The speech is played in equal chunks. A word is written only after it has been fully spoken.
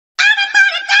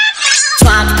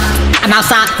I'm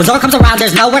outside. When Zoro comes around,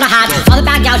 there's nowhere to hide. All the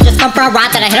bad gals just come for a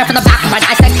ride. Then I hit her from the back with my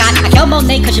dissect God. I killed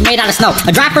Monet cause she made out of snow.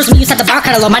 A dry person when you set the bar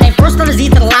kinda low. My name first letter Z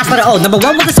to the last letter O. Number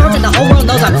one with the swords and the whole world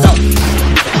knows I'm Zo.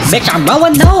 Bitch, I'm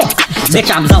rolling, no. Bitch,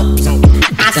 I'm Zo.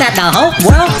 I said the whole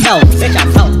world knows. Bitch,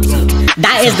 I'm Zo.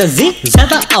 That is the Z to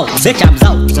the O. Bitch, I'm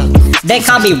Zo. They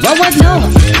call me Rowan, no.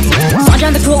 Roger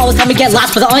and the crew always tell me get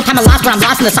lost, but the only time I lost when I'm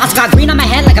lost in the sauce. Got green on my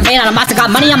head like I'm made out of mustard.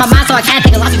 Got money on my mind so I can't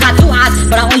take a loss. Got 2 eyes,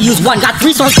 but I only use 1. Got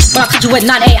 3 swords, but I'll cut you with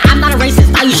none. Hey, I'm not a racist,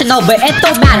 now you should know, but it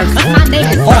don't matter, cause my name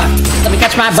is. Hold on, let me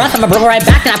catch my breath, I'ma bring it right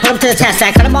back, then I put him to the test.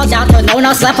 I cut them all down till no one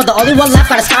else left, with the only one left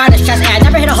got a scar on his chest. Hey, I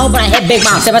never hit a hole, but I hit Big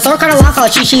Mom. Said my sword kinda long, call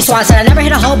it Chi Swan. Said I never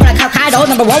hit a hole, but I cut Kaido.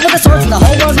 Number one with the swords, and the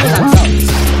whole world knows I'm Zo.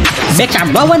 Bitch,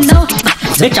 I'm Rowan, no.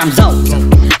 Bitch, I'm Zo.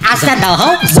 I said the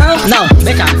whole world, no.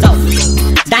 Bitch, I'm Zo.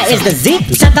 That is the Z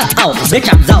to the O. Bitch,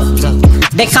 I'm Zo.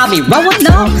 They call me Rowan,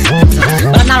 no.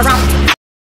 But I'm not around.